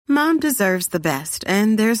Mom deserves the best,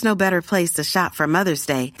 and there's no better place to shop for Mother's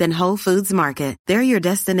Day than Whole Foods Market. They're your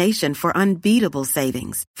destination for unbeatable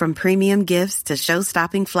savings, from premium gifts to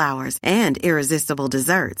show-stopping flowers and irresistible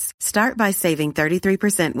desserts. Start by saving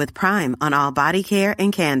 33% with Prime on all body care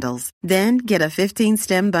and candles. Then get a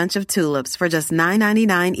 15-stem bunch of tulips for just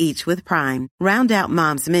 $9.99 each with Prime. Round out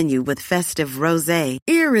Mom's menu with festive rosé,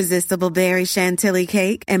 irresistible berry chantilly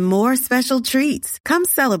cake, and more special treats. Come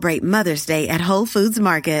celebrate Mother's Day at Whole Foods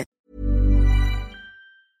Market.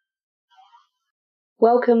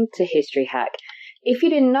 Welcome to History Hack. If you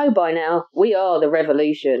didn't know by now, we are the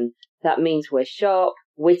revolution. That means we're sharp,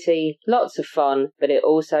 witty, lots of fun, but it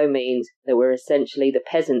also means that we're essentially the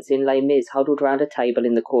peasants in Les Mis huddled round a table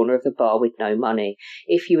in the corner of the bar with no money.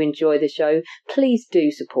 If you enjoy the show, please do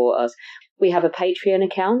support us. We have a Patreon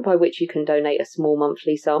account by which you can donate a small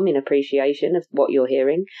monthly sum in appreciation of what you're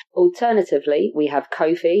hearing. Alternatively, we have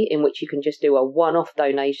Ko-fi, in which you can just do a one-off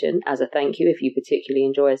donation as a thank you if you particularly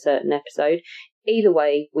enjoy a certain episode. Either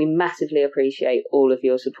way, we massively appreciate all of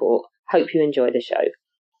your support. Hope you enjoy the show.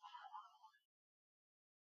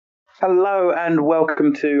 Hello and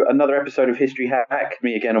welcome to another episode of History Hack,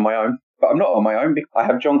 me again on my own. But I'm not on my own. I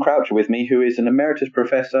have John Croucher with me, who is an emeritus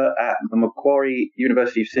professor at the Macquarie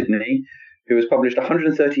University of Sydney, who has published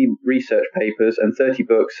 130 research papers and 30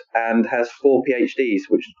 books and has 4 PhDs,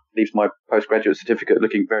 which leaves my postgraduate certificate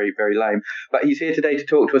looking very, very lame. But he's here today to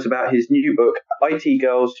talk to us about his new book, IT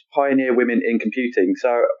Girls, Pioneer Women in Computing.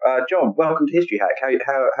 So, John, welcome to History Hack.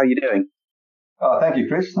 How are you doing? Oh, thank you,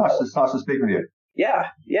 Chris. Nice to speak with you. Yeah.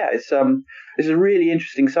 It's a really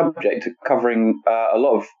interesting subject, covering a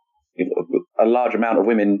large amount of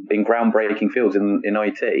women in groundbreaking fields in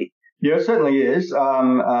IT. Yeah, it certainly is. It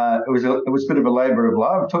was a bit of a labour of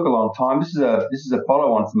love. It took a long time. This is a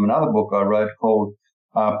follow-on from another book I wrote called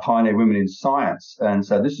Pioneer Women in Science, and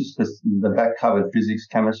so this is the back covered physics,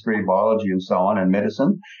 chemistry, biology, and so on, and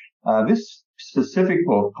medicine. This specific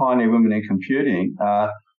book, Pioneer Women in Computing,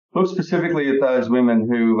 looks specifically at those women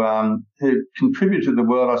who contribute to the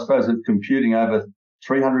world, I suppose, of computing over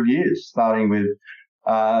 300 years, starting with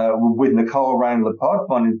Nicole Raine-Lepot,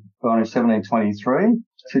 born in 1723,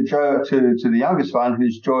 to the youngest one,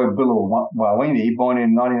 who's Joy Buller-Wahine, born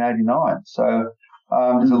in 1989. So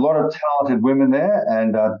there's a lot of talented women there,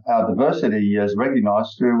 and our diversity is recognised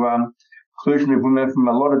through inclusion of women from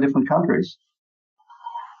a lot of different countries.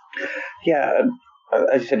 Yeah,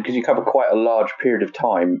 as you said, because you cover quite a large period of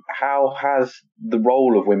time, how has the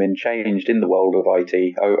role of women changed in the world of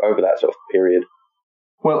IT over that sort of period?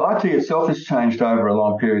 Well, IT itself has changed over a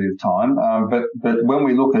long period of time, but when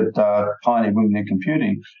we look at Pioneer Women in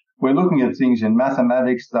Computing, we're looking at things in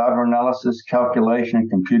mathematics, data analysis, calculation,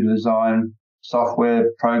 computer design, software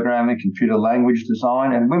programming, computer language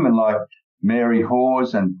design, and women like Mary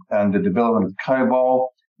Hawes and the development of COBOL,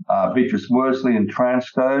 Beatrice Worsley and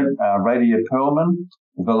transcode, Radia Perlman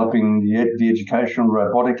developing the educational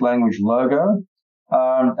robotic language Logo,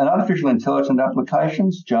 and artificial intelligence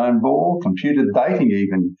applications. Joan Ball, computer dating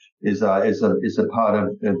even is a part of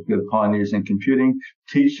Pioneers in Computing.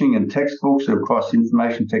 Teaching and textbooks across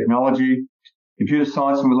information technology, computer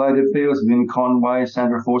science and related fields. Lynn Conway,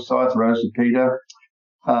 Sandra Forsyth, Rosa Peter.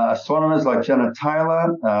 Astronomers like Janet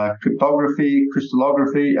Taylor, cryptography,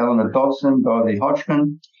 crystallography, Eleanor Dodson, Dorothy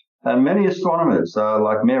Hodgkin, and many astronomers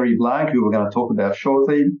like Mary Blank, who we're going to talk about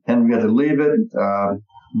shortly, Henrietta Leavitt,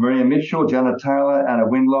 Maria Mitchell, Janet Taylor, Anna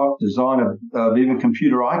Winlock. Design of even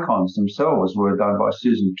computer icons themselves were done by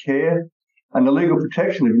Susan Kerr. And the legal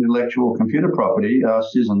protection of intellectual computer property,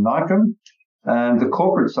 Susan Nycombe. And the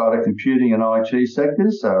corporate side of computing and IT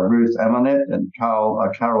sectors, Ruth Amonet and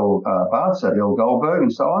Carol Bartz, Adele Goldberg,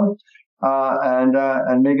 and so on,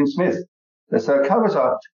 and Megan Smith. So it covers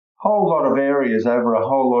a whole lot of areas over a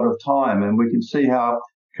whole lot of time, and we can see how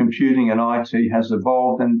computing and IT has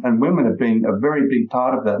evolved, and women have been a very big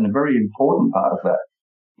part of that and a very important part of that.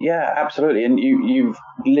 Yeah, absolutely. And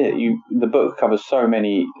the book covers so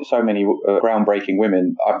many groundbreaking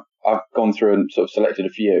women. I've gone through and sort of selected a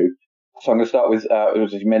few. So I'm going to start with,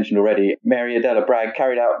 as you mentioned already, Mary Adela Bragg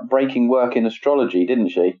carried out breaking work in astrology, didn't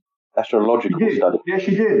she? Astrological study. Yeah,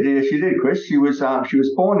 she did, Chris. She was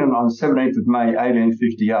born on the 17th of May,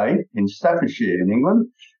 1858 in Staffordshire in England.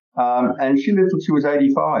 And she lived till she was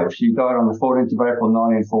 85. She died on the 14th of April,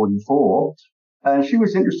 1944. And she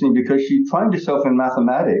was interesting because she trained herself in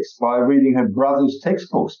mathematics by reading her brother's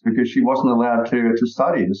textbooks because she wasn't allowed to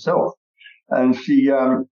study herself. And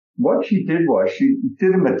what she did was she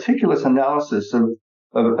did a meticulous analysis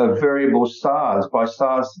of variable stars. By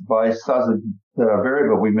stars that are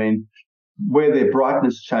variable, we mean where their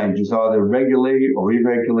brightness changes either regularly or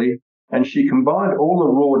irregularly. And she combined all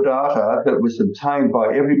the raw data that was obtained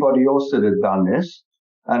by everybody else that had done this.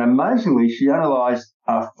 And amazingly, she analysed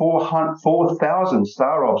 4,000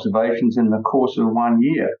 star observations in the course of 1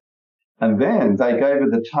 year. And then they gave her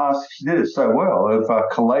the task, she did it so well, of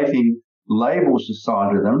collating labels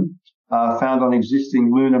assigned to them found on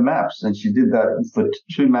existing lunar maps. And she did that for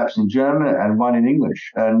 2 maps in German and 1 in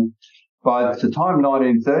English. And by the time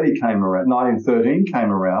 1913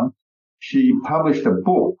 came around, she published a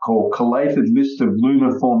book called Collated List of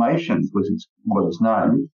Lunar Formations, was what it's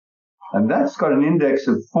named. And that's got an index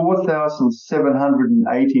of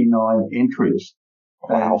 4,789 entries.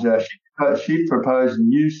 Wow. And she proposed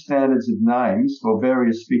new standards of names for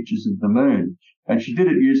various features of the moon. And she did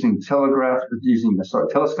it using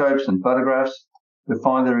telescopes and photographs to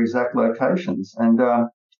find their exact locations. And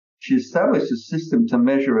she established a system to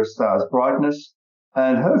measure a star's brightness.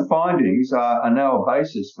 And her findings are now a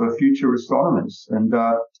basis for future astronomers. And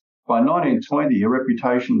by 1920, her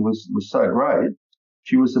reputation was so great,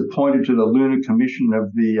 she was appointed to the Lunar Commission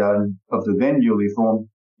of the then newly formed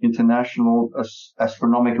International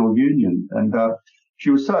Astronomical Union. And she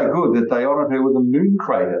was so good that they honoured her with a moon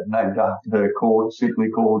crater named after her, simply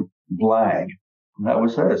called Blagg. And that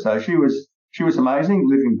was her. So she was amazing,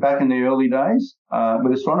 living back in the early days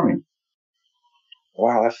with astronomy.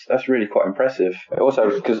 Wow, that's really quite impressive. Also,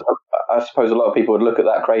 because I suppose a lot of people would look at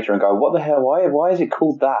that crater and go, "What the hell? Why is it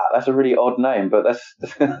called that? That's a really odd name." But that's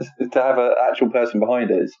to have an actual person behind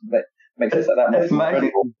it makes it that much more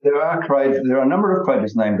incredible. There are a number of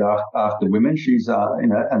craters named after women. She's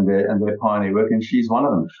and their pioneer work, and she's one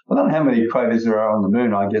of them. I don't know how many craters there are on the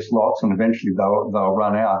moon. I guess lots, and eventually they'll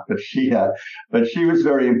run out. But she was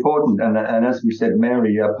very important. And as we said,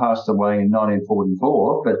 Mary passed away in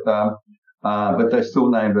 1944. But they still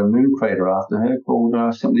named a moon crater after her,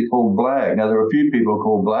 simply called Blagg. Now, there are a few people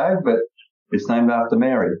called Blagg, but it's named after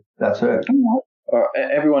Mary. That's her.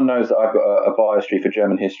 Everyone knows that I've got a bias for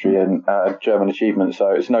German history and German achievements, so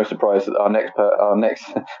it's no surprise that our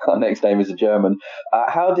next name is a German.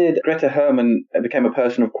 How did Greta Hermann become a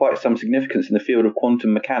person of quite some significance in the field of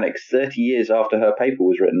quantum mechanics 30 years after her paper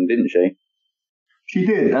was written, didn't she? She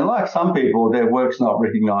did, and like some people, their work's not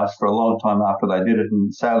recognised for a long time after they did it,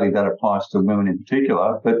 and sadly that applies to women in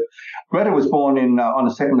particular. But Greta was born on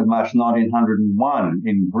the 2nd of March 1901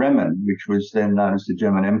 in Bremen, which was then known as the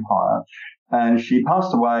German Empire, and she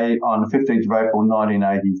passed away on the 15th of April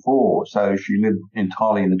 1984, so she lived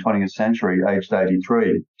entirely in the 20th century, aged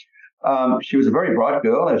 83. She was a very bright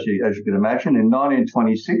girl, as you could imagine. In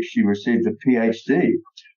 1926, she received a PhD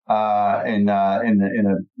in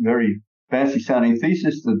a very fancy-sounding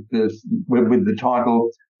thesis with the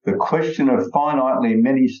title, The Question of Finitely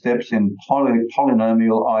Many Steps in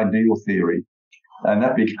Polynomial Ideal Theory. And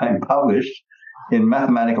that became published in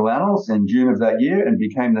Mathematical Annals in June of that year and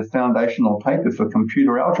became the foundational paper for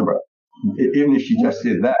computer algebra. Even if she just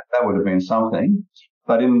did that, that would have been something.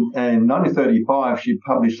 But in 1935, she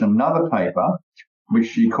published another paper, which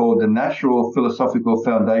she called The Natural Philosophical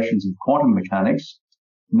Foundations of Quantum Mechanics.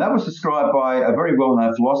 And that was described by a very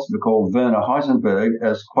well-known philosopher called Werner Heisenberg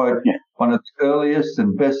as, quote, one of the earliest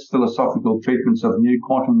and best philosophical treatments of new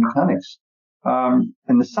quantum mechanics.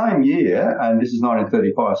 In the same year, and this is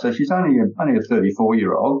 1935, so she's only a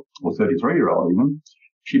 34-year-old, or 33-year-old even,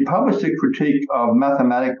 she published a critique of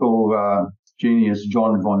mathematical genius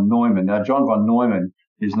John von Neumann. Now, John von Neumann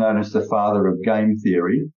is known as the father of game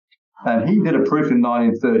theory, and he did a proof in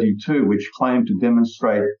 1932 which claimed to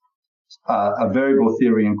demonstrate a variable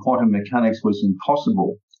theory in quantum mechanics was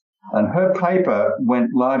impossible. And her paper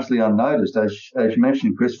went largely unnoticed, as you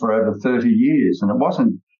mentioned, Chris, for over 30 years. And it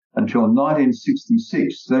wasn't until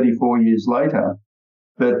 1966, 34 years later,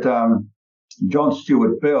 that John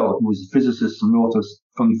Stuart Bell, who was a physicist from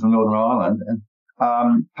Northern Ireland,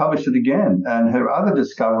 published it again. And her other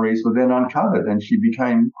discoveries were then uncovered, and she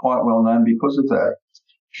became quite well known because of that.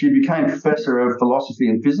 She became Professor of Philosophy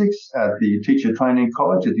and Physics at the Teacher Training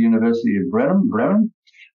College at the University of Bremen.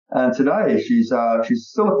 And today she's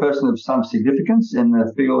still a person of some significance in the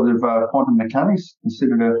field of quantum mechanics,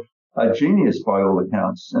 considered a genius by all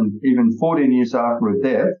accounts. And even 14 years after her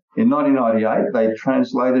death, in 1998, they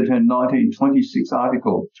translated her 1926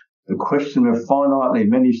 article, The Question of Finitely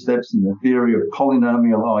Many Steps in the Theory of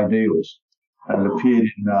Polynomial Ideals, and it appeared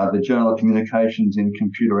in the Journal of Communications in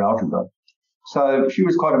Computer Algebra. So she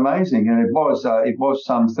was quite amazing, and it was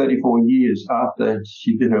some 34 years after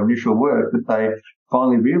she did her initial work that they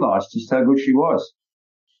finally realised just how good she was.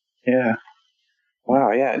 Yeah.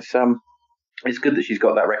 Wow. Yeah. It's good that she's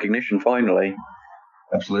got that recognition finally.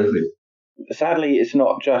 Absolutely. Sadly, it's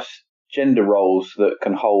not just gender roles that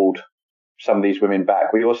can hold some of these women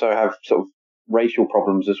back. We also have sort of racial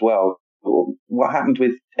problems as well. what happened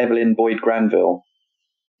with Evelyn Boyd Granville?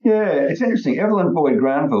 Yeah, it's interesting. Evelyn Boyd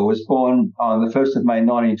Granville was born on the 1st of May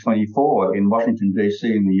 1924 in Washington, D.C.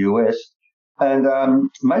 in the U.S. And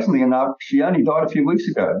amazingly enough, she only died a few weeks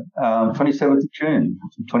ago, 27th of June,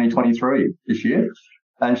 2023, this year.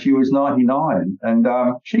 And she was 99. And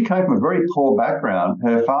she came from a very poor background.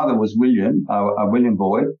 Her father was William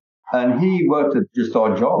Boyd, and he worked at just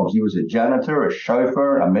odd jobs. He was a janitor, a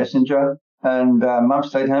chauffeur, a messenger. And Mum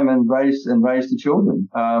stayed home and raised the children.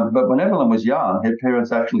 But when Evelyn was young, her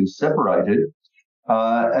parents actually separated.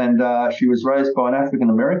 And she was raised by an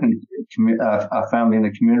African-American family in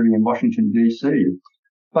a community in Washington, D.C.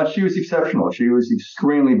 But she was exceptional. She was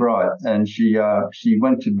extremely bright. And she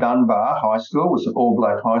went to Dunbar High School, it was an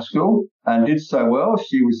all-black high school, and did so well.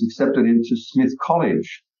 She was accepted into Smith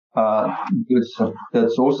College.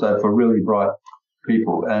 That's also for really bright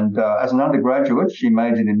people. And as an undergraduate, she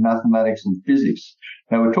majored in mathematics and physics.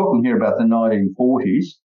 Now, we're talking here about the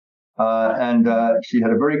 1940s. And she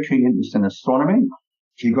had a very keen interest in astronomy.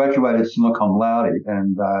 She graduated summa cum laude,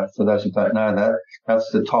 and for those who don't know that,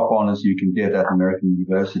 that's the top honours you can get at American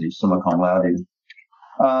University, summa cum laude.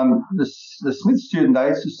 The Smith Student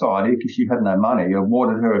Aid Society, because she had no money,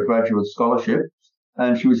 awarded her a graduate scholarship,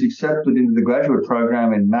 and she was accepted into the graduate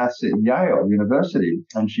program in maths at Yale University,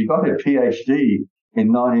 and she got her PhD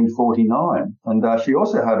in 1949. And she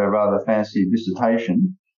also had a rather fancy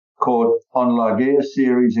dissertation called On Laguerre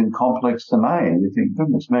Series in Complex Domain. You think,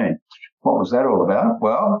 goodness me, what was that all about?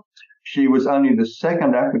 Well, she was only the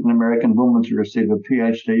second African-American woman to receive a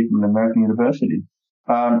PhD from an American university.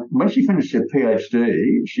 When she finished her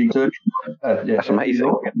PhD, she searched at That's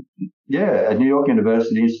amazing. at New York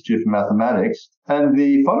University Institute for Mathematics. And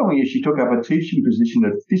the following year, she took up a teaching position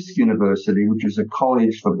at Fisk University, which is a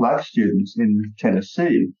college for black students in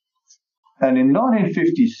Tennessee. And in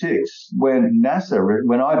 1956, when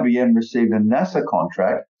IBM received a NASA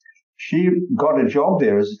contract, she got a job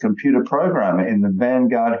there as a computer programmer in the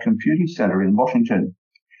Vanguard Computing Center in Washington.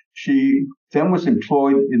 She then was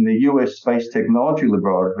employed in the U.S. Space Technology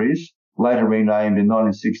Laboratories, later renamed in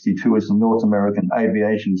 1962 as the North American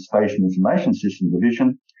Aviation Space and Information System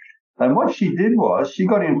Division. And what she did was she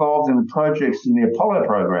got involved in the projects in the Apollo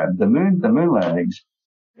program, the moon landings,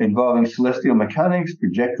 involving celestial mechanics,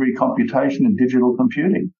 trajectory computation, and digital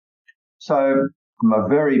computing. So from a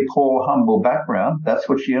very poor, humble background, that's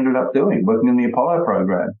what she ended up doing, working in the Apollo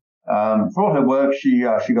program. For all her work, she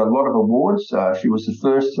got a lot of awards. She was the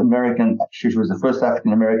first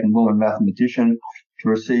African-American woman mathematician to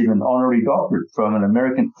receive an honorary doctorate from an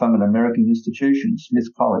American institution, Smith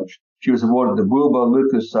College. She was awarded the Wilbur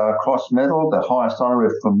Lucas Cross Medal, the highest honor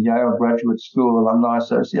from Yale Graduate School Alumni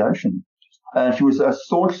Association. And she was a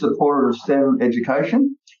staunch supporter of STEM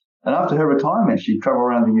education. And after her retirement, she traveled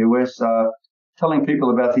around the US, telling people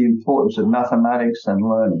about the importance of mathematics and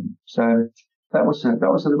learning. So that was a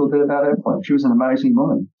little bit about her. She was an amazing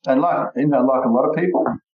woman, and like a lot of people,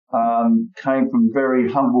 came from very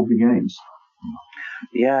humble beginnings.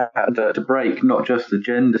 Yeah, to break not just the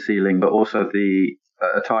gender ceiling, but also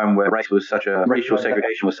a time where racial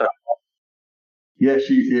segregation was such. Yeah,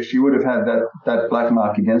 she would have had that black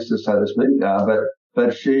mark against her, so to speak.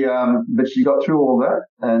 But she got through all that,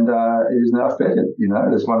 and is now feted,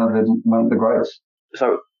 as one of the greats.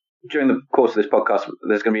 So during the course of this podcast,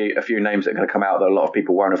 there's going to be a few names that are going to come out that a lot of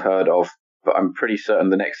people won't have heard of, but I'm pretty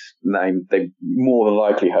certain the next name they more than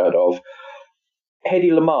likely heard of.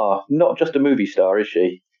 Hedy Lamarr, not just a movie star, is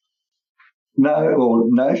she?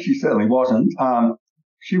 No, she certainly wasn't.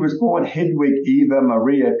 She was born Hedwig Eva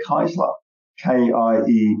Maria Keisler.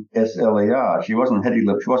 Kiesler. She wasn't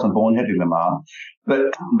born Hedy Lamarr,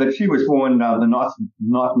 but she was born the 9th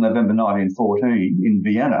of November 1914 in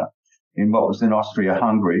Vienna, in what was then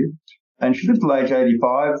Austria-Hungary, and she lived till age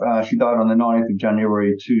 85. She died on the 19th of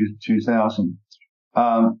January 2000.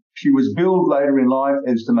 She was billed later in life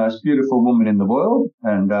as the most beautiful woman in the world,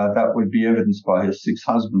 and that would be evidenced by her 6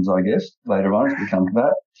 husbands, I guess, later on as we come to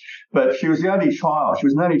that. But she was the only child. She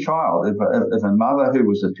was an only child of a mother who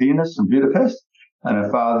was a pianist from Budapest, and a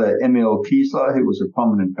father, Emil Kiesler, who was a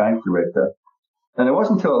prominent bank director. And it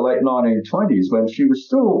wasn't until the late 1920s, when she was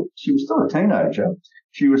still a teenager,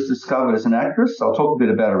 she was discovered as an actress. I'll talk a bit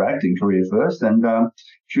about her acting career first. And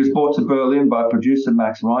she was brought to Berlin by producer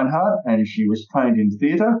Max Reinhardt, and she was trained in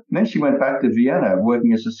theatre. And then she went back to Vienna,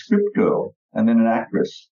 working as a script girl and then an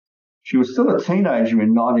actress. She was still a teenager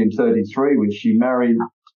in 1933 when she married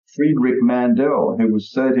Friedrich Mandel, who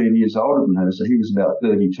was 13 years older than her, so he was about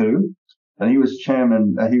 32. And he was the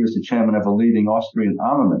chairman of a leading Austrian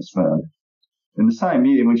armaments firm. In the same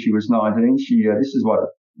year, when she was 19, this is what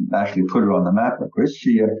actually put it on the map, Chris.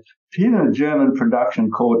 She appeared in a German production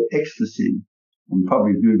called Ecstasy. You can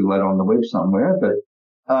probably Google that on the web somewhere, but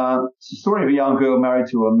it's a story of a young girl married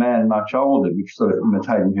to a man much older, which sort of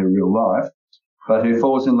imitating her real life, but who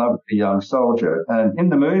falls in love with a young soldier. And in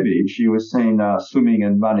the movie, she was seen swimming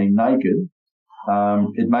and running naked.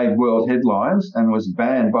 It made world headlines and was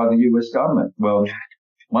banned by the US government. Well,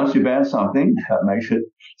 once you ban something, that makes it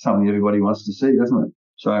something everybody wants to see, doesn't it?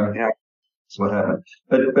 So that's what happened.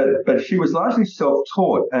 But she was largely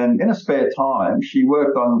self-taught, and in her spare time, she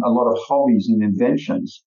worked on a lot of hobbies and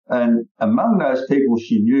inventions. And among those people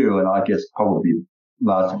she knew, and I guess probably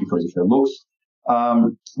largely because of her looks,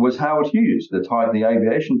 was Howard Hughes, the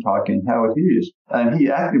aviation tycoon Howard Hughes. And he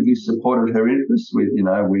actively supported her interests with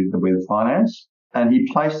finance. And he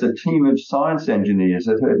placed a team of science engineers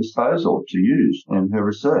at her disposal to use in her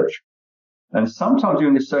research. And sometime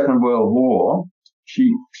during the Second World War,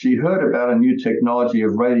 she heard about a new technology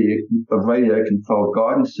of radio-controlled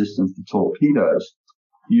guidance systems for torpedoes,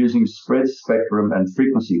 using spread spectrum and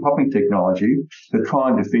frequency hopping technology to try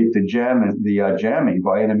and defeat the jamming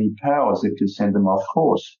by enemy powers that could send them off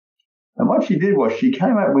course. And what she did was she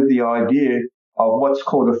came up with the idea of what's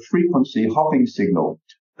called a frequency hopping signal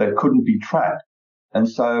that couldn't be tracked. And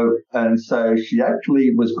so she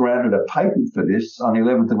actually was granted a patent for this on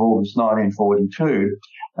 11th of August 1942,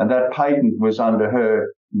 and that patent was under her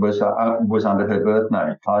birth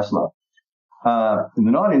name, Kaisler. In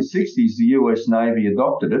the 1960s, the US Navy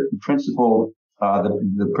adopted it. The principle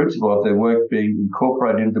of their work being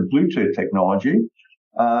incorporated into Bluetooth technology,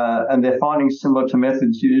 and they're finding similar to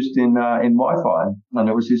methods used in Wi-Fi. And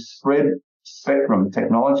it was this spread spectrum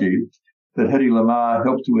technology that Hedy Lamarr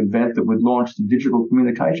helped to invent that would launch the digital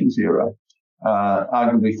communications era,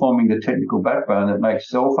 arguably forming the technical backbone that makes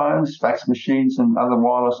cell phones, fax machines, and other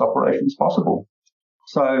wireless operations possible.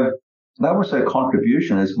 So that was her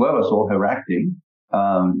contribution, as well as all her acting.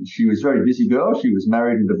 She was a very busy girl. She was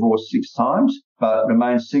married and divorced 6 times, but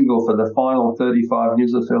remained single for the final 35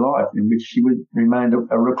 years of her life, in which she remained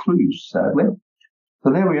a recluse, sadly.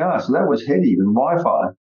 So there we are. So that was Hedy and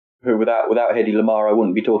Wi-Fi. Who, without Hedy Lamarr, I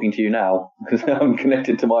wouldn't be talking to you now, because I'm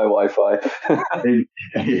connected to my Wi-Fi. and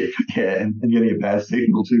getting a bad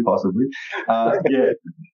signal too, possibly. No,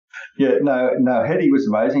 Hedy was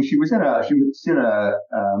amazing. She was in a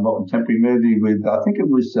more contemporary movie with, I think it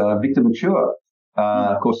was Victor Mature,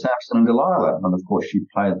 called Samson and Delilah. And of course, she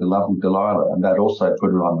played the lovely Delilah, and that also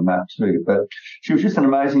put her on the map too. But she was just an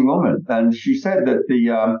amazing woman. And she said that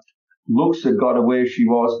the looks had got her where she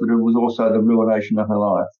was, but it was also the ruination of her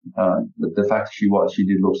life. The fact that she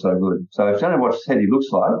did look so good. So if you don't know what Hedy looks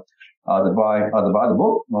like, either buy the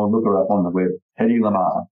book or look her up on the web. Hedy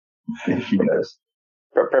Lamarr. There she goes.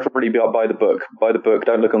 Preferably buy the book. Buy the book.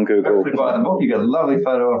 Don't look on Google. Preferably buy the book. You get a lovely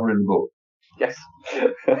photo of her in the book. Yes.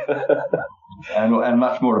 and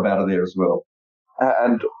much more about her there as well.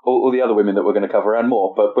 And all the other women that we're going to cover and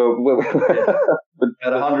more. But about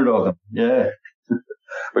 100 of them. Yeah.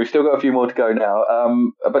 We've still got a few more to go now.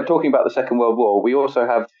 But talking about the Second World War, we also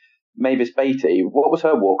have Mavis Beatty. What was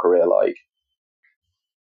her war career like?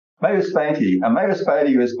 Mavis Beatty. Mavis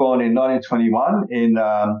Beatty was born in 1921 in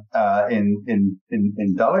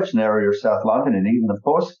Dulwich, an area of South London in England, of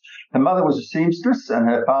course. Her mother was a seamstress and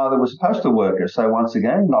her father was a postal worker. So once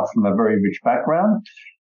again, not from a very rich background.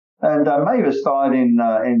 And Mavis died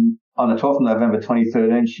on the 12th of November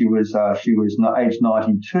 2013. She was aged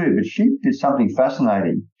 92, but she did something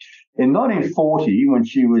fascinating. In 1940, when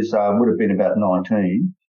she would have been about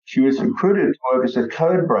 19, she was recruited to work as a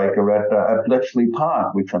code breaker at Bletchley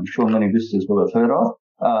Park, which I'm sure many listeners will have heard of.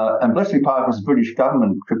 And Bletchley Park was a British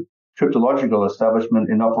government cryptological establishment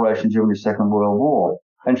in operation during the Second World War.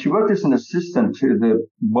 And she worked as an assistant to the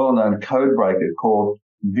well-known code breaker called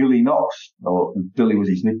Billy Knox, or Billy was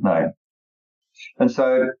his nickname. And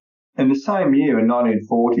so in the same year, in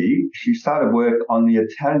 1940, she started work on the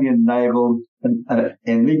Italian naval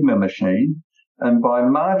Enigma machine. And by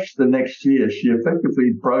March the next year, she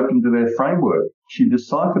effectively broke into their framework. She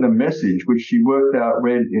deciphered a message which she worked out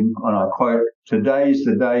read in, and I quote, "Today's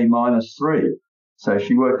the day -3." So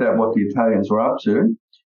she worked out what the Italians were up to.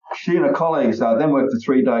 She and her colleagues then worked for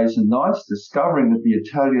 3 days and nights, discovering that the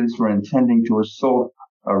Italians were intending to assault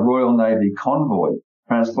a Royal Navy convoy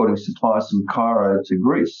transporting supplies from Cairo to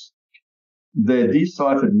Greece. Their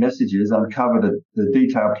deciphered messages uncovered the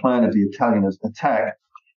detailed plan of the Italian attack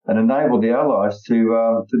and enabled the Allies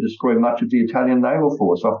to destroy much of the Italian naval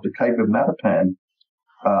force off the Cape of Matapan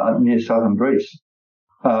near southern Greece.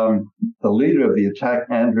 The leader of the attack,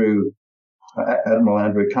 Admiral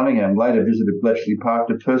Andrew Cunningham, later visited Bletchley Park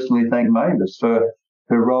to personally thank Mavis for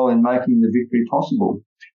her role in making the victory possible.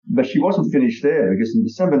 But she wasn't finished there, because in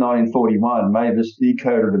December 1941, Mavis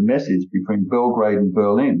decoded a message between Belgrade and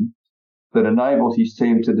Berlin that enabled his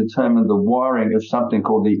team to determine the wiring of something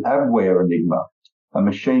called the Abwehr Enigma, a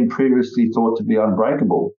machine previously thought to be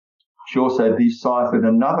unbreakable. She also deciphered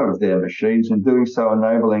another of their machines, in doing so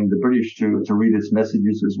enabling the British to read its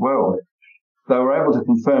messages as well. They were able to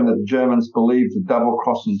confirm that the Germans believed the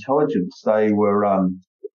double-cross intelligence. They were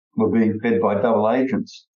being fed by double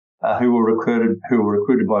agents who were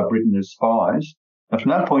recruited by Britain as spies. And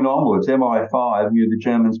from that point onwards, MI5 knew the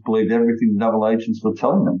Germans believed everything the double agents were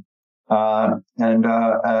telling them,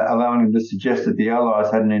 allowing them to suggest that the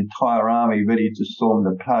Allies had an entire army ready to storm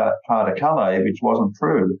the part of Calais, which wasn't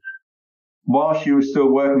true. While she was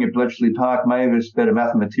still working at Bletchley Park, Mavis met a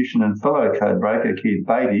mathematician and fellow codebreaker, Keith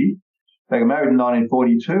Beatty. They got married in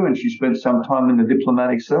 1942, and she spent some time in the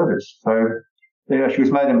diplomatic service. So, yeah, she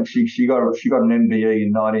got an MBE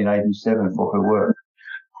in 1987 for her work.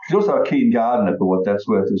 She's also a keen gardener, for what that's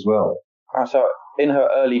worth as well. So, in her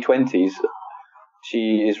early 20s,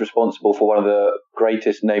 she is responsible for one of the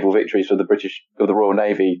greatest naval victories for the Royal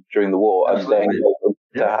Navy during the war. Absolutely. And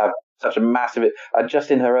then to have such a massive,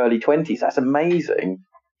 just in her early 20s, that's amazing.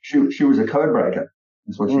 She was a codebreaker.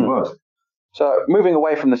 That's what she was. So, moving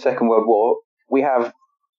away from the Second World War, we have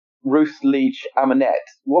Ruth Leach Amonette.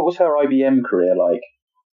 What was her IBM career like?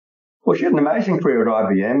 Well, she had an amazing career at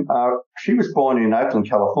IBM. She was born in Oakland,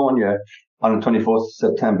 California on the 24th of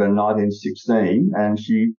September 1916, and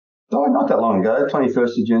she died not that long ago, 21st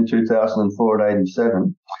of June 2004 at age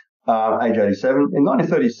 87. In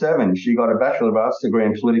 1937, she got a Bachelor of Arts degree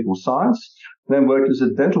in Political Science, then worked as a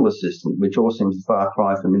dental assistant, which all seems a far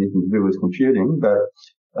cry from anything to do with computing. But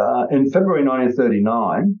in February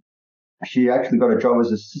 1939, she actually got a job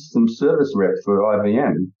as a system service rep for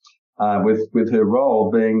IBM, with her role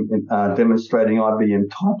being demonstrating IBM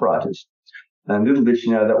typewriters. And little did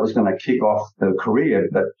she know that was going to kick off her career.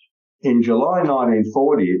 But in July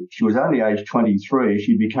 1940, she was only aged 23.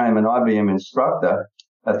 She became an IBM instructor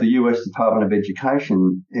at the U.S. Department of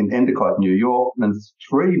Education in Endicott, New York. And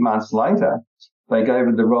 3 months later, they gave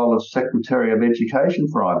her the role of Secretary of Education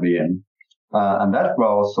for IBM. And that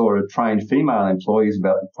role saw her train female employees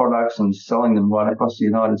about the products and selling them right across the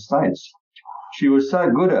United States. She was so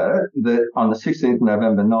good at it that on the 16th of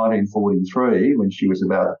November 1943, when she was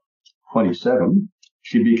about 27,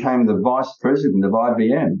 she became the vice president of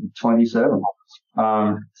IBM at 27,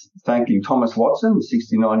 thanking Thomas Watson,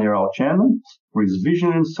 the 69-year-old chairman, for his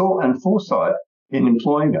vision and foresight in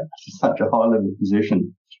employing her to such a high-level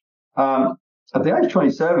position. At the age of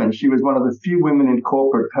 27, she was one of the few women in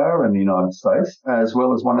corporate power in the United States, as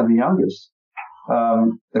well as one of the youngest.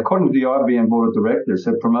 According to the IBM board of directors,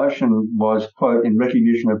 her promotion was, quote, in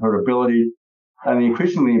recognition of her ability and the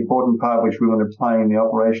increasingly important part which women are playing in the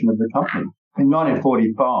operation of the company. In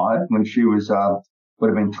 1945, when she would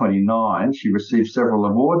have been 29, she received several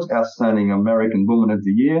awards: Outstanding American Woman of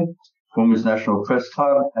the Year, Women's National Press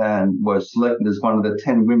Club, and was selected as one of the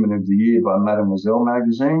 10 Women of the Year by Mademoiselle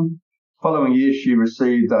magazine. Following year, she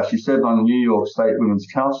served on the New York State Women's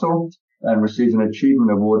Council and received an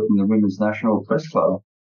Achievement Award from the Women's National Press Club.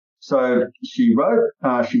 So she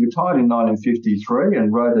retired in 1953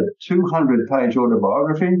 and wrote a 200-page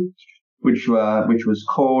autobiography, which was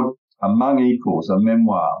called Among Equals, a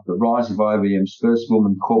memoir, the rise of IBM's first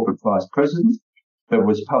woman corporate vice president, that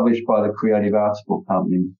was published by the Creative Arts Book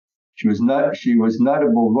Company. She was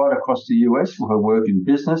notable right across the US for her work in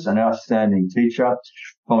business, an outstanding teacher,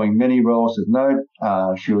 following many roles of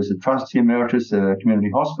note. She was a trustee emeritus at a community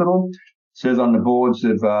hospital, served on the boards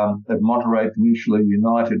of Monterey Peninsula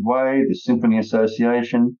United Way, the Symphony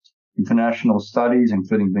Association, International Studies,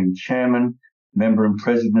 including being chairman, member and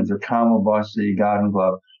president of the Carmel by Sea Garden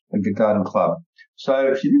Club.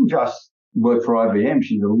 So she didn't just work for IBM,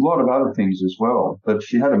 she did a lot of other things as well. But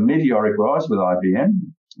she had a meteoric rise with IBM,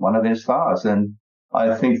 one of their stars. And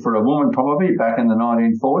I think for a woman probably back in the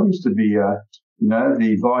 1940s to be,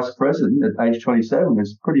 the vice president at age 27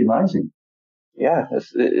 is pretty amazing. Yeah, as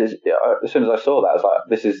soon as I saw that, I was like,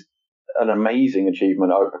 this is an amazing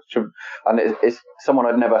achievement. And it's someone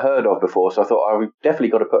I'd never heard of before, so I thought I've definitely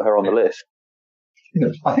got to put her on the list. Yeah,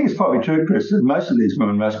 I think it's probably true, Chris. Most of these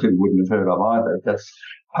women, most people wouldn't have heard of either. That's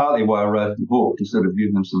partly why I wrote the book, to sort of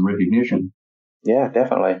give them some recognition. Yeah,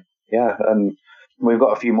 definitely. Yeah, and we've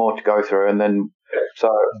got a few more to go through, and then so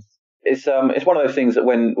it's one of those things that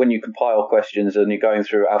when you compile questions and you're going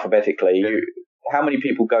through alphabetically, how many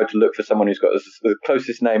people go to look for someone who's got the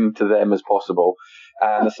closest name to them as possible,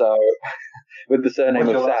 and so with the surname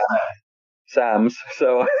of Sams,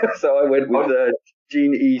 so I went with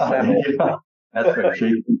Jean E. Samuel. That's very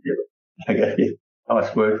cheap. Okay,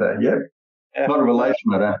 nice work there. Yeah. Not a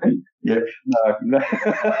relation, I don't think. Yeah. No.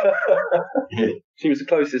 Yeah. She was the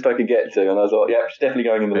closest I could get to, and I thought, yeah, she's definitely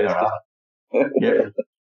going in the list. Yeah.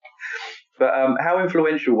 But how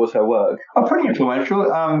influential was her work? Oh, pretty influential.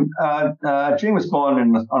 Jean was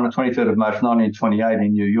born on the 23rd of March 1928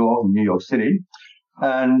 in New York City.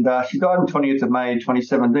 And she died on 20th of May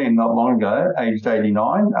 2017, not long ago, aged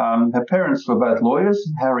 89. Her parents were both lawyers,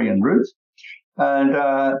 Harry and Ruth.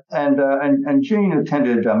 And Jean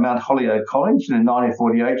attended Mount Holyoke College, and in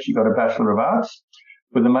 1948 she got a Bachelor of Arts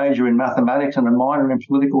with a major in mathematics and a minor in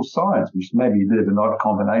political science, which may be a bit of an odd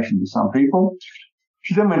combination to some people.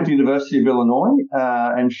 She then went to the University of Illinois,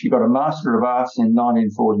 and she got a Master of Arts in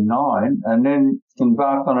 1949, and then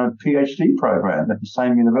embarked on a PhD program at the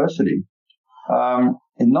same university.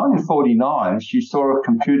 In 1949, she saw a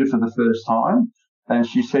computer for the first time, and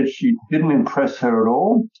she said she didn't impress her at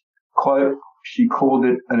all. Quote, she called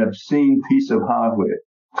it an obscene piece of hardware.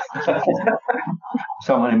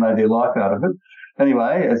 Someone who made their life out of it.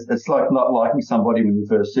 Anyway, it's like not liking somebody when you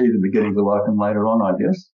first see them, beginning to like them later on, I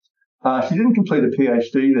guess. She didn't complete a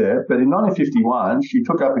PhD there, but in 1951, she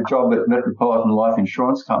took up a job at Metropolitan Life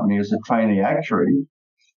Insurance Company as a trainee actuary.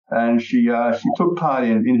 And she took part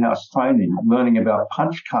in in-house training, learning about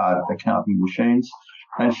punch card accounting machines.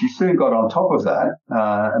 And she soon got on top of that.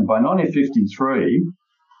 And by 1953,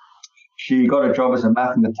 she got a job as a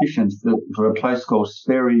mathematician for a place called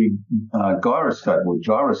Sperry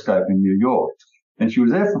Gyroscope in New York. And she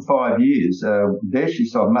was there for 5 years. There she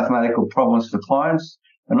solved mathematical problems for clients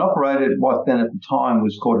and operated what then at the time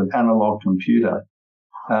was called an analog computer.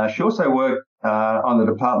 She also worked on the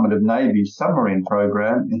Department of Navy's submarine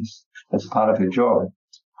program as part of her job.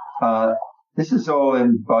 This is all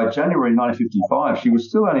by January 1955. She was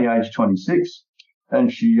still only age 26,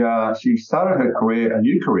 and she started a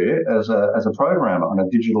new career as a programmer on a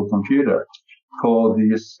digital computer called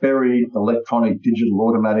the Sperry Electronic Digital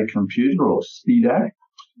Automatic Computer, or SPEEDAC.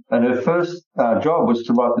 And her first job was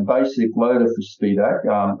to write the basic loader for SPEEDAC,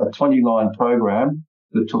 a 20-line program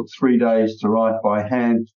that took 3 days to write by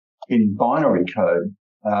hand in binary code.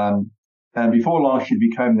 And before long, she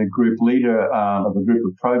became the group leader of a group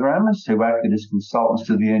of programmers who acted as consultants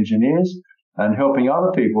to the engineers and helping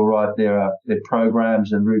other people write their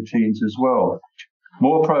programs and routines as well.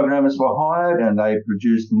 More programmers were hired, and they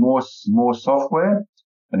produced more software.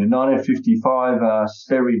 And in 1955,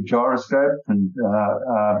 Sperry Gyroscope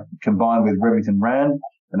combined with Remington Rand,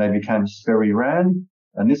 and they became Sperry Rand.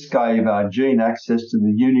 And this gave Jean access to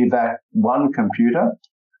the UNIVAC 1 computer.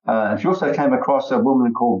 And she also came across a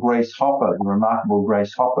woman called Grace Hopper, the remarkable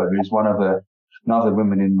Grace Hopper, who's one of the other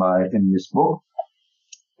women in this book.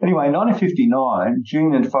 Anyway, in 1959,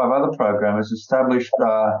 Jean and 5 other programmers established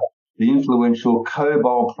the influential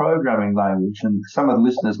COBOL programming language. And some of the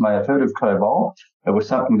listeners may have heard of COBOL. It was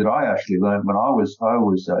something that I actually learned when I was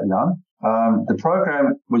young. The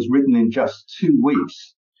program was written in just 2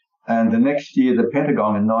 weeks. And the next year, the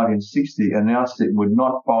Pentagon in 1960 announced it would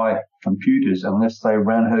not buy computers unless they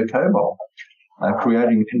ran her COBOL,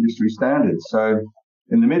 creating an industry standard. So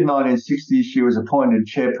in the mid-1960s, she was appointed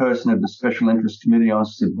chairperson of the Special Interest Committee on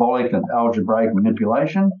Symbolic and Algebraic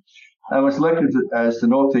Manipulation and was elected as the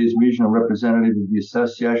Northeast Regional Representative of the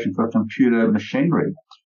Association for Computer Machinery.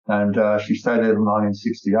 And she stayed there until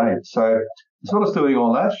 1968. So as well as doing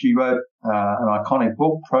all that, she wrote an iconic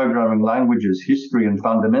book, Programming Languages, History and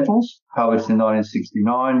Fundamentals, published in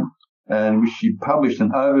 1969, and which she published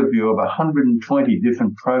an overview of 120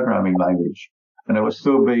 different programming languages. And it was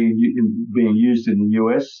still being used in the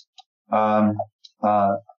US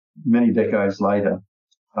many decades later.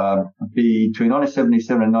 Between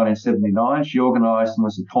 1977 and 1979, she organized and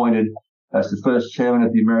was appointed as the first chairman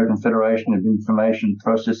of the American Federation of Information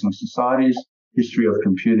Processing Societies History of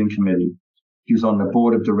Computing Committee. She was on the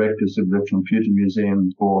board of directors of the Computer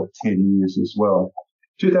Museum for 10 years as well.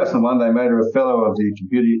 In 2001, they made her a fellow of the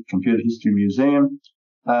Computer History Museum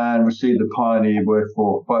and received the Pioneer Award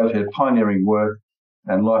for both her pioneering work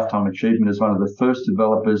and lifetime achievement as one of the first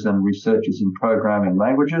developers and researchers in programming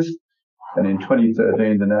languages. And in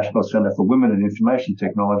 2013, the National Center for Women in Information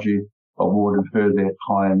Technology awarded her their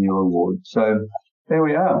Pioneer Award. So there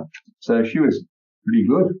we are. So she was pretty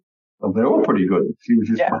good. Well, they're all pretty good. She was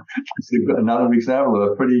just another example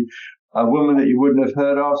of a woman that you wouldn't have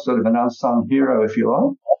heard of, sort of an unsung hero, if you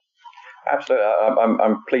like. Absolutely.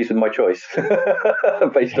 I'm pleased with my choice.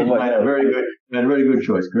 Based on my made a very good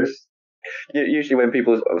choice, Chris. Usually when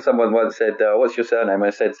someone once said, what's your surname? And I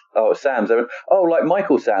said, oh, Sams. I went, oh, like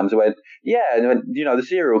Michael Sams. I went, yeah. And I went, the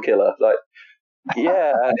serial killer. Like,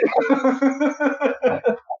 yeah.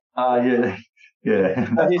 Yeah.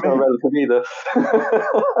 He's not relevant either.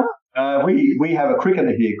 We have a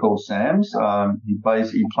cricketer here called Sams. He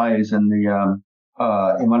plays in the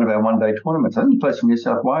in one of our one-day tournaments. I think he plays for New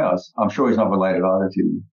South Wales. I'm sure he's not related either to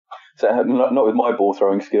you. So not with my ball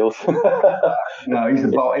throwing skills. No,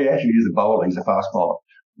 he actually is a bowler. He's a fast bowler.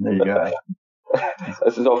 There you go.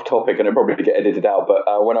 This is off topic and it'll probably get edited out, but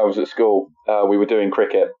when I was at school, we were doing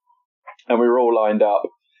cricket and we were all lined up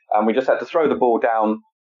and we just had to throw the ball down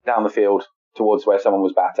the field towards where someone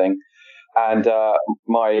was batting. And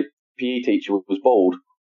my PE teacher was bald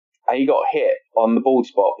and he got hit on the bald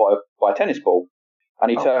spot by a tennis ball. And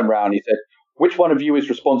he turned around and he said, "Which one of you is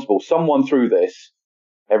responsible? Someone threw this."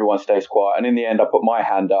 Everyone stays quiet. And in the end, I put my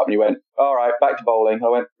hand up and he went, "All right, back to bowling." I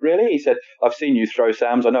went, "Really?" He said, "I've seen you throw,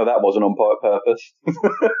 Sams. I know that wasn't on purpose."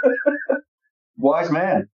 Wise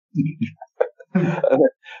man.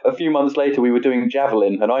 A few months later, we were doing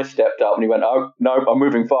javelin and I stepped up and he went, "Oh, no, I'm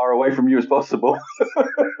moving far away from you as possible."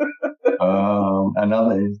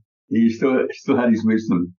 He still had his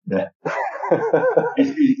wisdom. Yeah.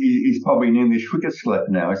 He's probably an English cricket selector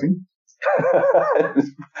now, is he?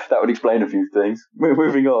 That would explain a few things.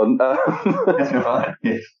 Moving on. That's right.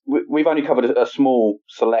 Yes. We've only covered a small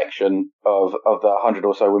selection of the 100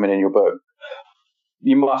 or so women in your book.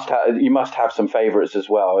 You must have some favourites as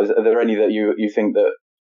well. Are there any that you think that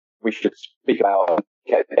we should speak about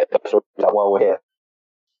while we're here?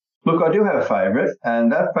 Look, I do have a favourite,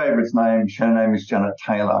 and that favourite's name is Janet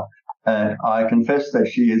Taylor. And I confess that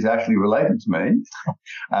she is actually related to me.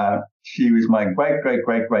 She was my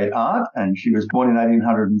great aunt, and she was born in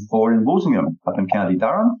 1804 in Walsingham, up in County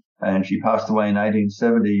Durham, and she passed away in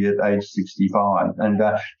 1870 at age 65. And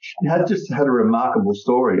she had a remarkable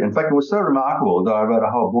story. In fact, it was so remarkable that I wrote a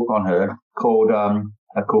whole book on her called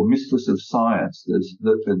Mistress of Science,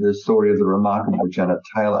 the story of the remarkable Janet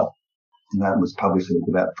Taylor. And that was published in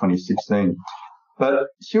about 2016. But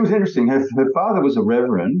she was interesting. Her father was a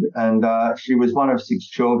reverend, and she was one of 6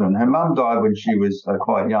 children. Her mum died when she was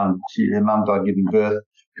quite young. Her mum died giving birth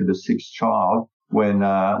to the 6th child when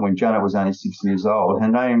Janet was only 6 years old. Her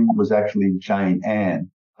name was actually Jane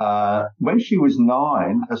Ann. When she was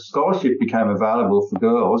 9, a scholarship became available for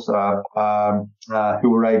girls who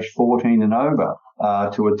were aged 14 and over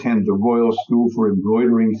to attend the Royal School for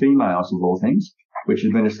Embroidering Females, of all things, which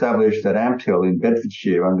had been established at Ampthill in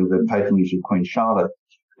Bedfordshire under the patronage of Queen Charlotte.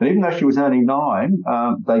 And even though she was only 9,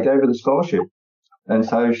 they gave her the scholarship. And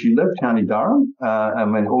so she left County Durham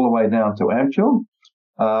and went all the way down to Ampthill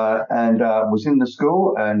and was in the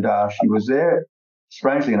school. And she was there,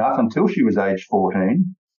 strangely enough, until she was age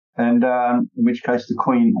 14. And in which case the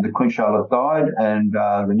Queen Charlotte died and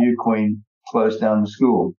the new Queen closed down the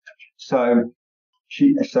school. So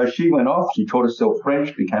she went off. She taught herself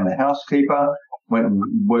French, became a housekeeper, went and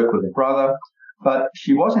worked with her brother, but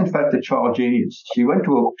she was in fact a child genius.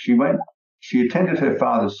 She attended her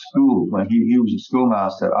father's school when he was a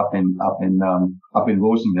schoolmaster up in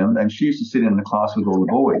Walsingham, and she used to sit in the class with all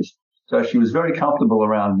the boys. So she was very comfortable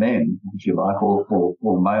around men, if you like,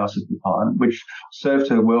 or males at the time, which served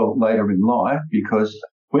her well later in life because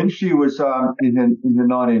when she was in the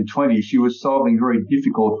 1920s, she was solving very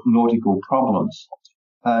difficult nautical problems.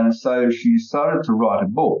 And so she started to write a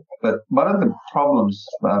book. But one of the problems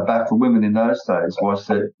back for women in those days was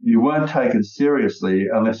that you weren't taken seriously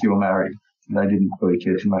unless you were married. They didn't really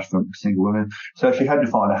care too much for single women. So she had to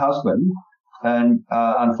find a husband. And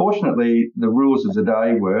unfortunately, the rules of the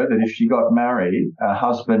day were that if she got married, her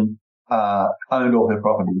husband owned all her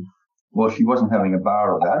property. Well, she wasn't having a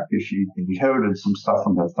bar of that because she inherited some stuff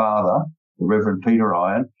from her father, the Reverend Peter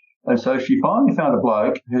Iron. And so she finally found a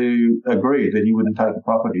bloke who agreed that he wouldn't take the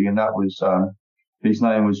property, and that was his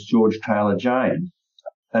name was George Taylor Jane.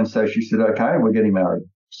 And so she said, "Okay, we're getting married."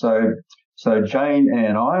 So Jane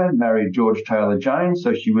Ann Iron married George Taylor Jane,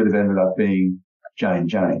 so she would have ended up being Jane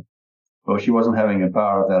Jane. Well, she wasn't having a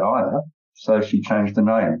bar of that either, so she changed the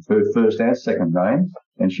name, her first and second name,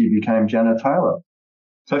 and she became Janet Taylor.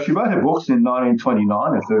 So she wrote her books in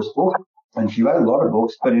 1929, her first book. And she wrote a lot of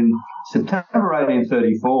books, but in September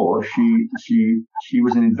 1834, she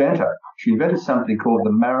was an inventor. She invented something called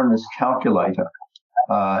the mariner's calculator,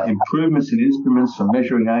 improvements in instruments for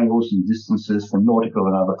measuring angles and distances for nautical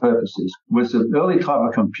and other purposes. It was an early type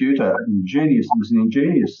of computer, ingenious. It was an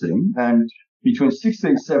ingenious thing. And between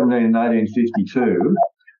 1617 and 1852,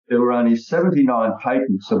 there were only 79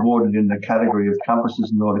 patents awarded in the category of compasses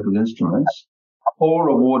and nautical instruments, all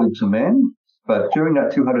awarded to men. But during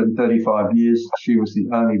that 235 years, she was the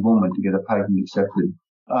only woman to get a patent accepted.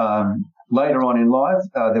 Later on in life,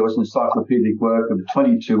 there was an encyclopedic work of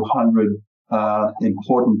 2,200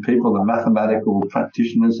 important people and mathematical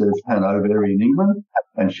practitioners of Hanover in England,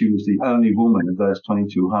 and she was the only woman of those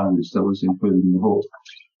 2,200 that was included in the book.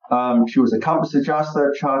 She was a compass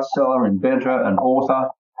adjuster, chart seller, inventor, and author.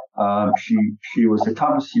 She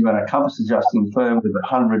ran a compass adjusting firm with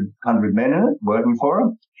 100 men in it working for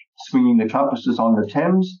her, swinging the compasses on the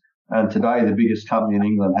Thames. And today, the biggest company in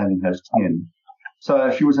England has 10. So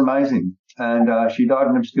she was amazing. And she died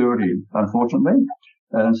in obscurity, unfortunately.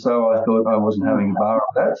 And so I thought I wasn't having a bar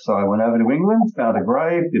of that. So I went over to England, found a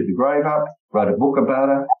grave, did the grave up, wrote a book about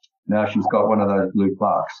her. Now she's got one of those blue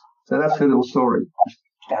plaques. So that's her little story.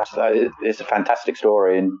 Yeah, so it's a fantastic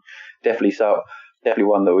story, and definitely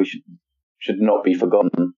one that we should not be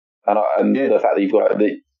forgotten. And the fact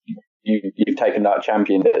that you've taken that,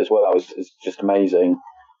 championed it as well is just amazing.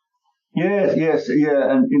 Yes,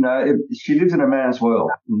 yeah, and she lived in a man's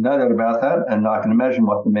world, no doubt about that. And I can imagine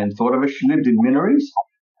what the men thought of her. She lived in Minories,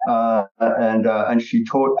 and she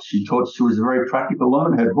taught. She was a very practical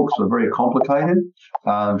woman. Her books were very complicated.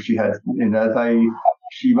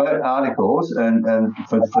 She wrote articles and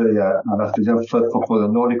for the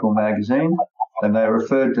Nautical magazine, and they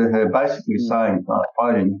referred to her basically saying,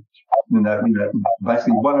 quoting,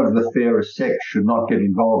 basically one of the fairest sex should not get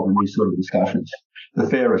involved in these sort of discussions. The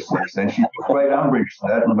fairest sex. And she took great umbrage to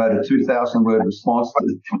that and wrote a 2,000-word response to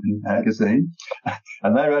the magazine.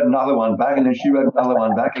 And they wrote another one back, and then she wrote another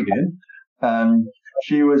one back again.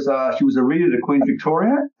 She was a reader to Queen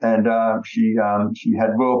Victoria, and she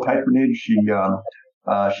had royal patronage.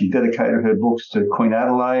 She dedicated her books to Queen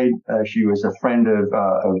Adelaide. She was a friend of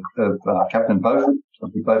Captain Beaufort,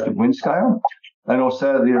 of the Beaufort Windscale, and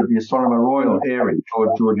also the Astronomer Royal Airy,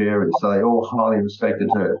 George Airy. So they all highly respected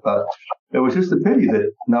her. But it was just a pity that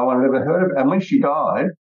no one had ever heard of it. And when she died,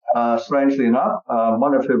 strangely enough,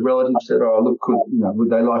 one of her relatives said, "Oh, look, would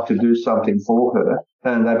they like to do something for her?"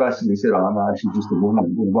 And they basically said, "Oh, no, she's just a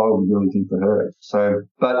woman. Why would we do anything for her?" So,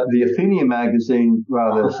 but the Athenia magazine,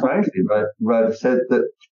 rather strangely, said that,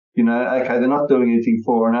 okay, they're not doing anything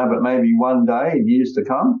for her now, but maybe one day, in years to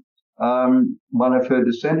come, one of her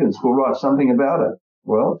descendants will write something about it.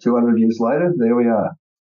 Well, 200 years later, there we are.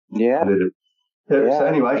 Yeah. So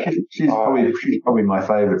anyway, she's probably my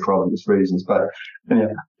favourite for obvious reasons. But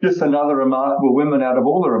just another remarkable woman out of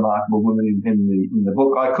all the remarkable women in the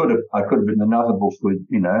book. I could have written another book with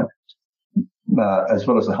as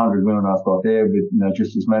well as 100 women I've got there with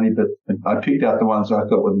just as many. But I picked out the ones I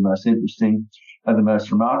thought were the most interesting and the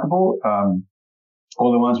most remarkable.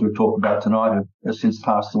 All the ones we've talked about tonight have since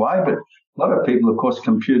passed away, but a lot of people, of course,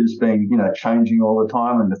 computers being, changing all the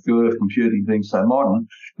time, and the field of computing being so modern,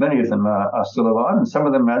 many of them are still alive, and some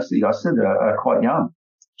of them, as I said, are quite young,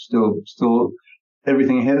 still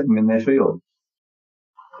everything ahead of them in their field.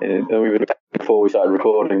 We were before we started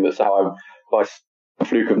recording that somehow by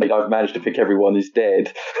fluke of I've managed to pick everyone who's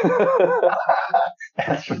dead.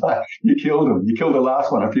 That's right. You killed them. You killed the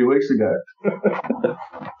last one a few weeks ago.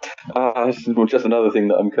 This is just another thing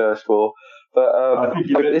that I'm cursed for. But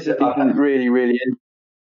this has been really, really interesting.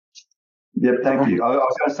 Yep, thank you. I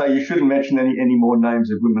was going to say you shouldn't mention any more names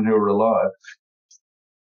of women who are alive.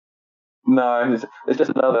 No, it's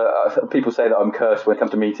just another. People say that I'm cursed when it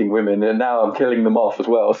comes to meeting women, and now I'm killing them off as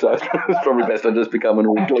well. So it's probably best I just become an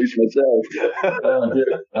all-choice myself.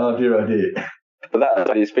 Oh dear.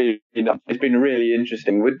 But it's been really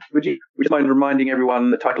interesting. Would you mind reminding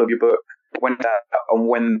everyone the title of your book, when it's out, and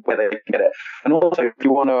where they can get it, and also if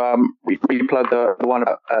you want to re-plug the one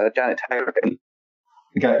about Janet Taylor.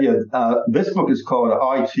 Okay, yeah. This book is called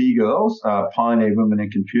IT Girls, Pioneer Women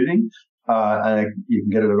in Computing. And you can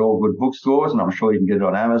get it at all good bookstores, and I'm sure you can get it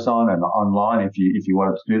on Amazon and online if you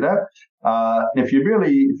wanted to do that. If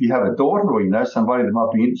you have a daughter or somebody that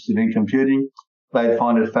might be interested in computing, they'd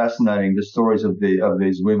find it fascinating, the stories of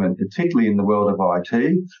these women, particularly in the world of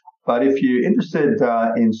IT. But if you're interested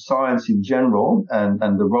in science in general and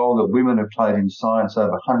the role that women have played in science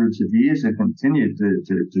over hundreds of years and continue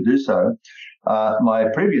to do so, my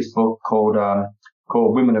previous book called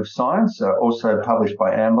Women of Science, also published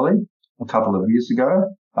by Amberley a couple of years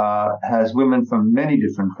ago, has women from many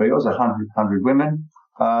different fields, 100 women,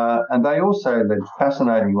 and they also led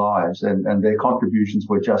fascinating lives, and their contributions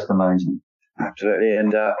were just amazing. Absolutely,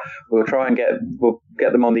 and we'll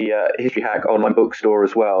get them on the History Hack online bookstore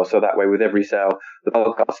as well. So that way, with every sale, the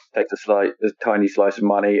podcast takes a tiny slice of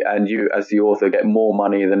money, and you, as the author, get more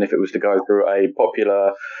money than if it was to go through a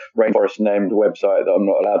popular rainforest named website that I'm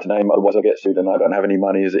not allowed to name. Otherwise, I'll get sued, and I don't have any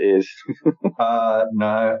money as it is.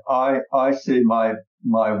 No, I see my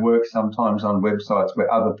work sometimes on websites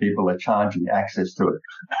where other people are charging access to it,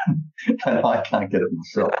 and I can't get it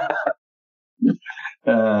myself.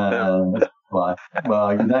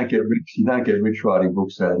 Well, you don't get rich writing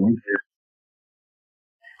books, certainly.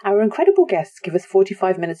 Our incredible guests give us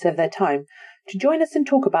 45 minutes of their time to join us and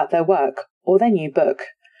talk about their work or their new book.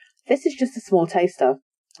 This is just a small taster.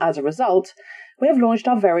 As a result, we have launched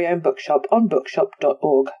our very own bookshop on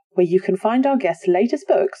bookshop.org, where you can find our guests' latest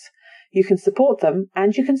books, you can support them,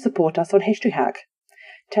 and you can support us on History Hack.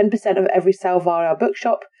 10% of every sale via our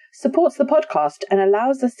bookshop supports the podcast and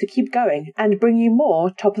allows us to keep going and bring you more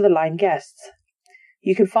top-of-the-line guests.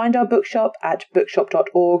 You can find our bookshop at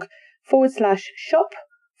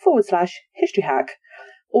bookshop.org/shop/History Hack,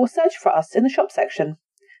 or search for us in the shop section.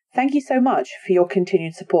 Thank you so much for your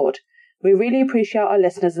continued support. We really appreciate our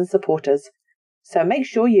listeners and supporters. So make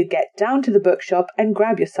sure you get down to the bookshop and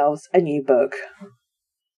grab yourselves a new book.